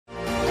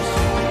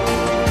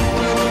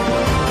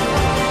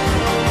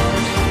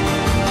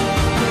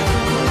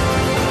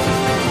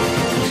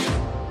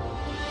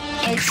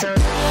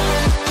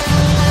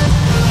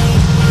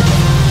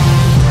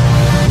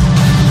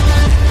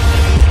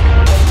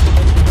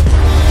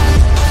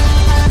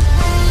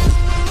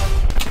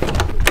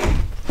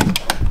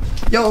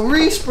Yo,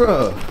 Reese,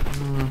 bro.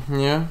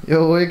 Yeah?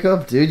 Yo, wake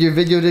up, dude. Your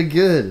video did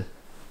good.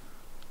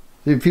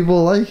 Dude,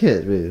 people like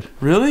it, dude.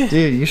 Really?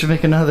 Dude, you should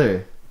make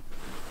another.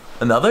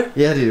 Another?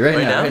 Yeah, dude, right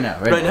now.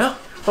 Right now?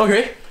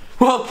 Okay.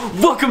 Well,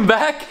 welcome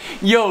back.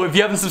 Yo, if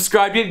you haven't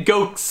subscribed yet,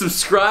 go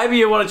subscribe. If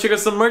you want to check out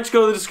some merch,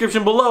 go to the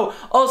description below.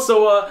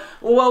 Also,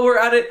 while we're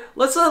at it,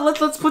 let's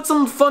put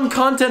some fun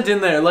content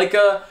in there, like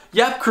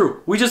Yap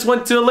Crew. We just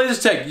went to a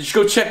laser tag. You should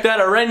go check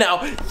that out right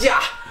now.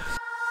 Yeah.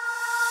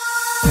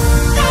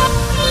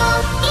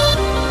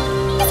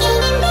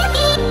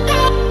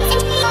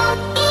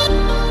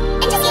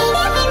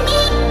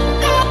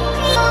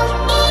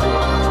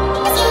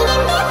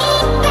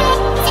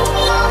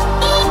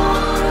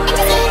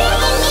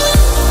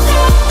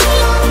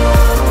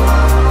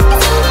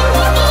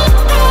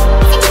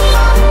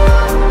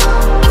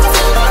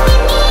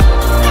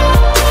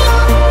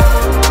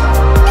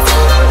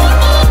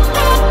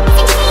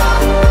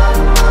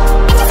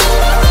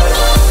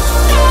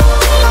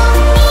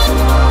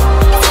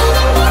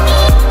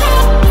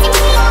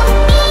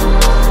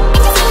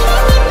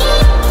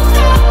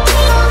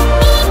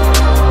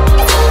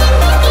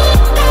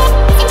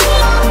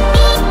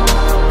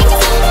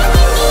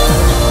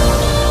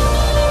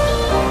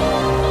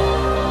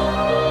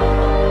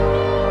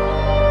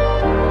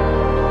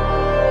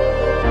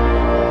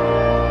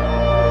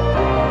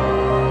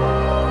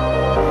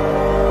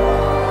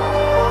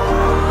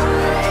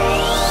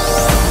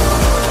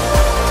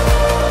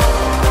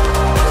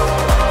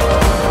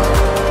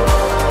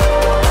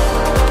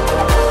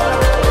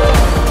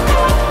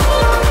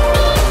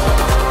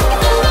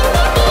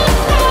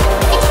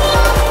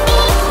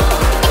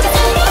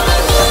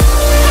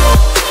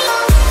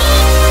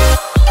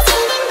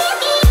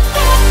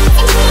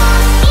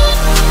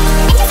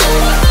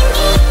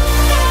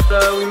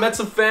 Met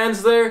some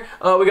fans there.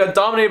 We got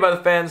dominated by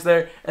the fans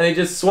there, and they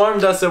just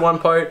swarmed us at one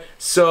part.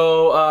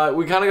 So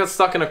we kind of got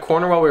stuck in a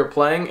corner while we were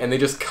playing, and they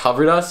just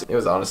covered us. It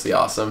was honestly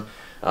awesome.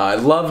 I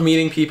love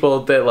meeting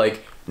people that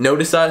like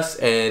notice us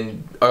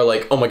and are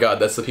like, oh my god,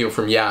 that's the people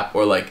from Yap,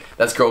 or like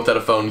that's Girl Without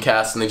a Phone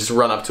cast, and they just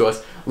run up to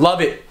us.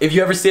 Love it. If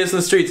you ever see us in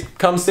the streets,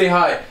 come say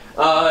hi.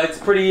 It's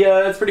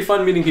pretty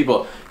fun meeting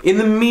people. In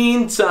the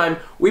meantime,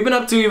 we've been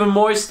up to even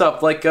more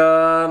stuff, like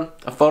a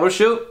photo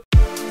shoot.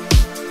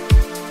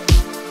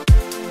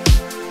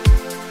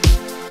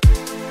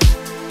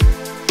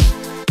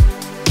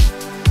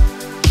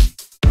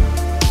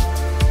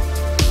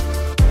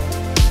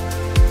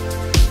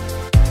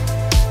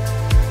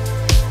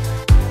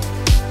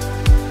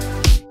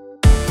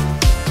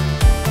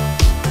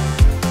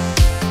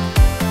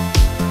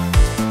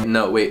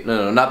 No, wait,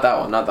 no, not that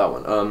one,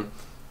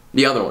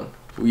 the other one.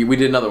 We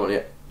did another one,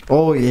 yeah.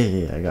 Oh,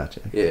 yeah, I got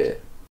you. Yeah.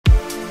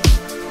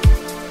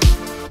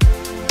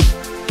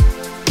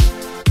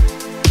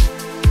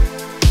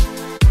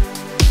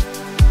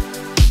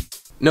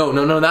 No,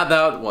 not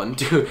that one,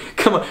 dude.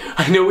 Come on,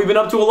 I know we've been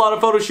up to a lot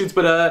of photo shoots,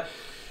 but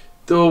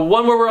the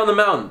one where we're on the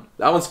mountain,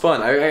 that one's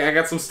fun. I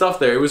got some stuff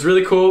there. It was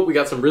really cool. We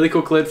got some really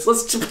cool clips.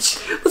 Let's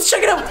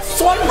check it out.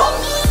 Swipe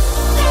up.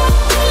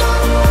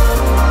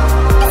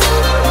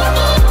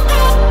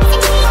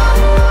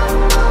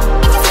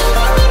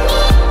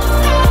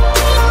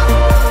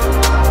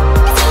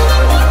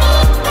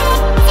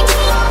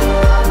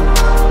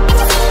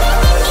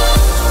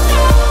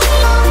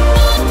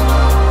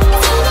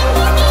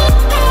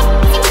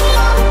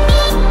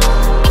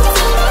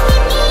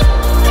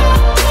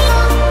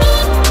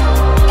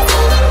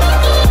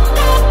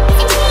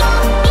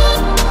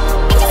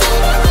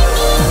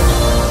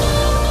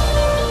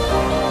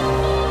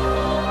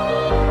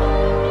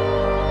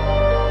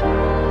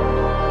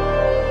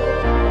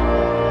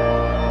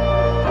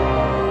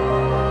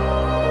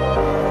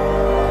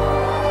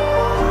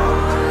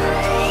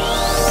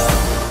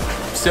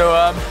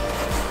 So,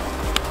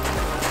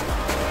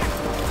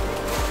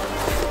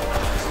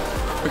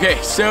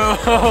 okay,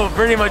 so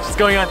pretty much what's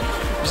going on.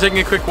 Just taking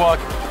a quick walk.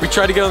 We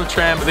tried to get on the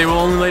tram, but they will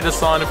only let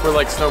us on if we're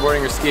like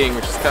snowboarding or skiing,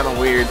 which is kind of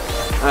weird.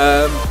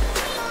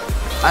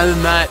 Other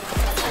than that,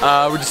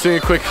 we're just doing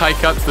a quick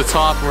hike up to the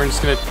top, and we're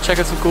just gonna check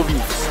out some cool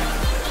views.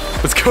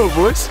 Let's go,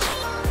 boys.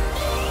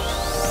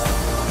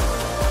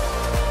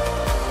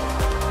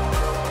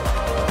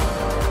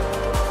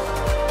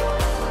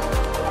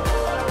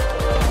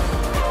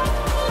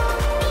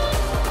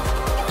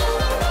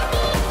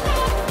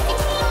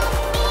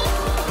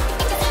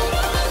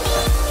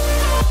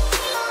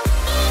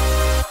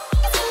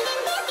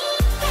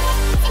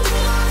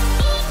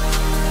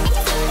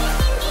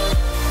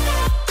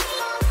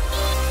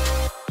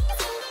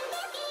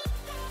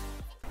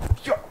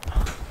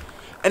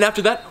 And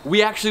after that,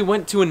 we actually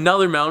went to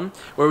another mountain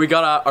where we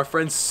got our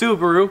friend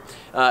Subaru.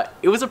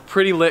 It was a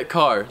pretty lit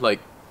car, like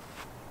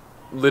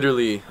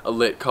literally a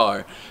lit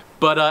car.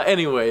 But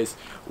anyways,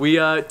 we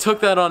took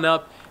that on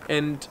up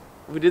and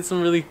we did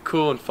some really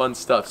cool and fun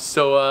stuff.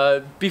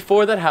 So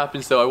before that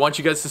happens though, I want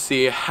you guys to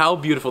see how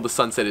beautiful the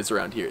sunset is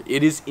around here.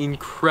 It is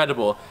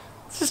incredible.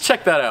 Let's just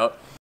check that out.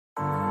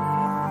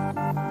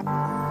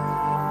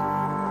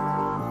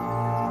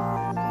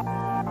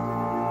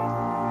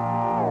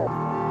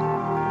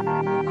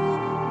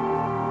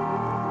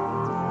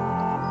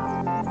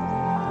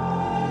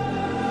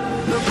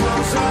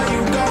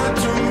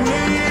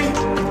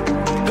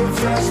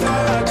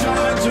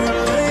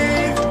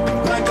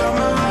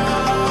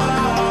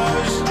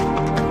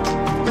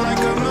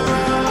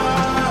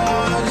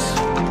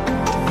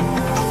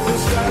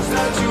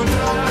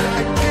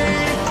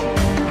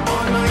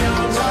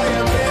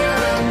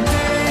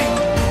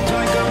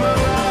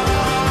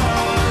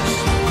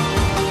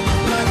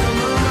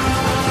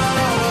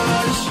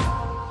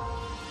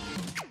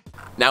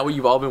 now what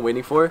you've all been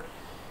waiting for.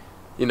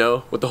 You know,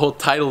 what the whole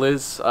title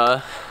is.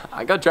 I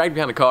got dragged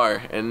behind a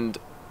car, and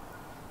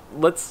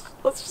let's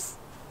just,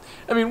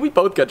 I mean, we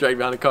both got dragged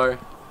behind a car.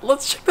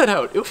 Let's check that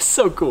out. It was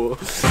so cool.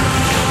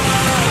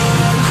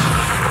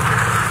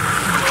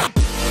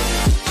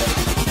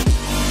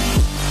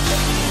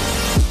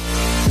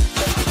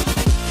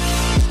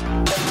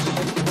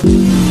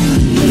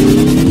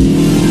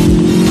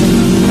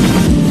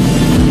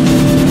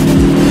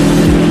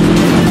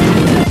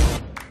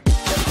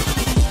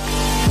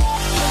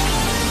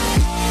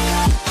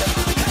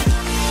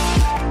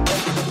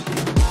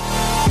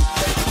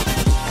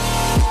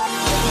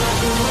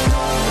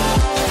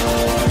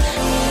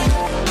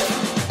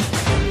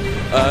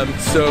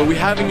 So we're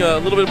having a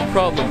little bit of a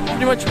problem.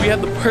 Pretty much we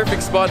have the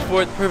perfect spot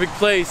for it, the perfect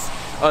place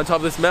on top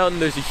of this mountain.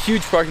 There's a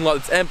huge parking lot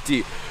that's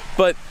empty,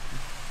 but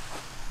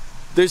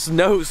there's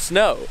no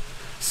snow.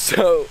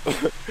 So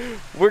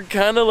we're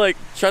kind of like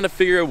trying to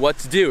figure out what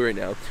to do right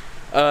now.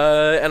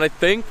 And I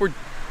think we're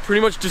pretty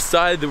much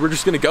decided that we're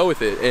just gonna go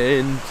with it.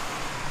 And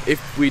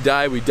if we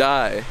die, we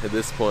die at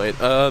this point.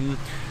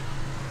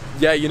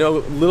 Yeah, you know, a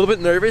little bit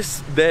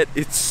nervous that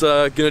it's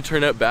gonna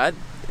turn out bad.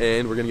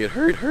 And we're gonna get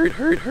hurt.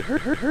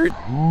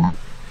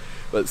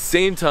 But at the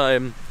same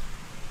time,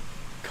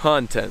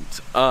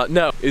 content.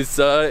 No, it's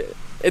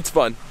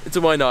fun. It's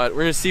a why not.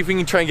 We're gonna see if we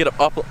can try and get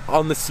up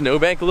on the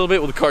snowbank a little bit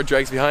while the car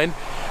drags behind.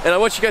 And I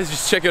want you guys to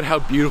just check out how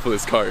beautiful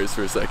this car is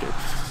for a second.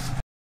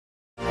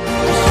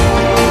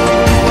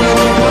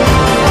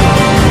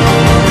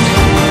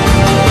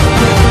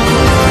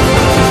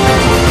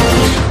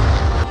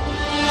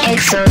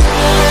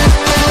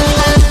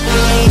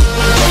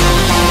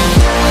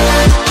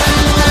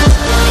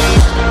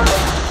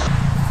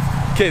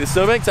 Okay, the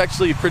snowbank's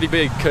actually pretty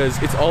big because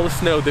it's all the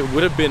snow that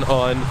would have been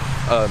on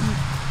the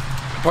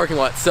parking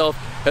lot itself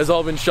has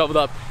all been shoveled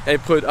up and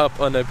put up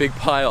on a big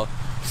pile.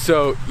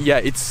 So yeah,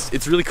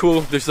 it's really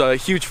cool. There's a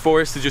huge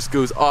forest that just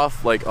goes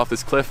off, like off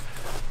this cliff.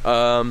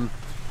 Yeah,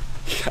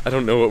 I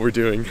don't know what we're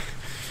doing.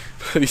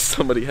 Please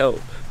somebody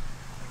help.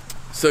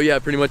 So yeah,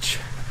 pretty much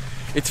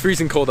it's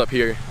freezing cold up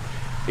here.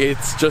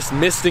 It's just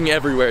misting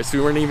everywhere, so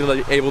we weren't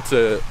even able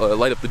to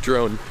light up the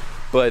drone.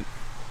 But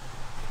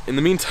in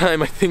the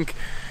meantime, I think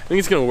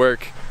it's gonna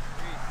work.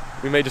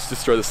 We may just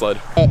destroy the sled.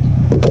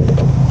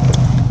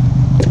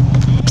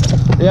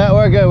 Yeah,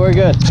 we're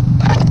good.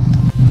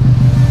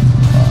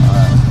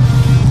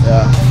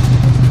 Yeah,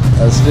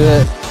 let's do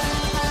it.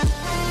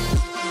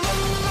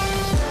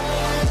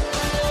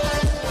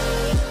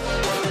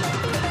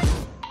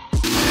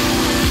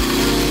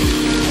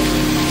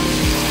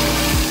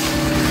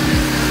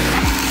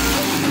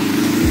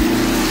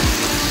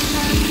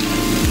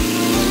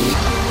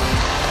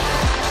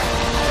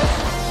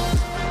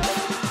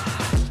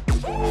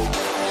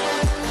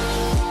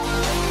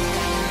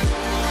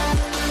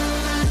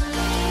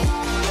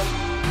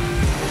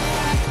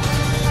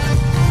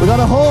 We got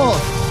a hole!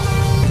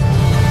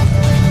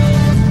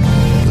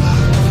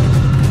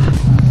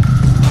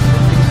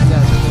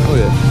 Oh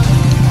yeah.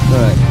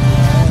 Alright.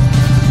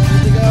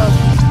 Good to go.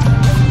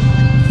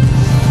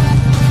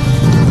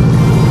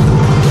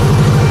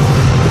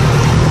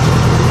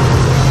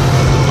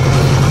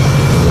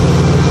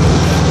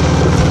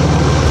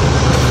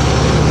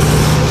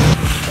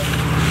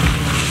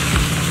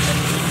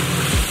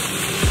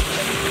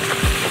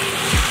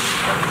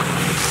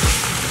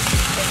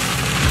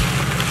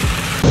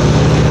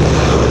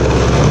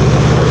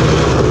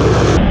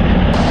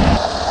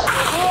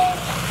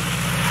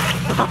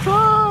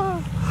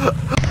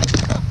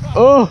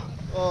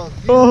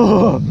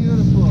 Oh,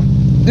 beautiful.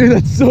 Dude,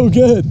 that's so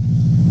good.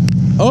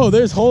 Oh,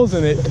 there's holes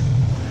in it.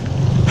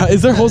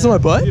 Is there holes in my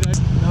butt?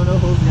 No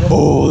holes yet.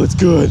 Oh, that's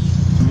good.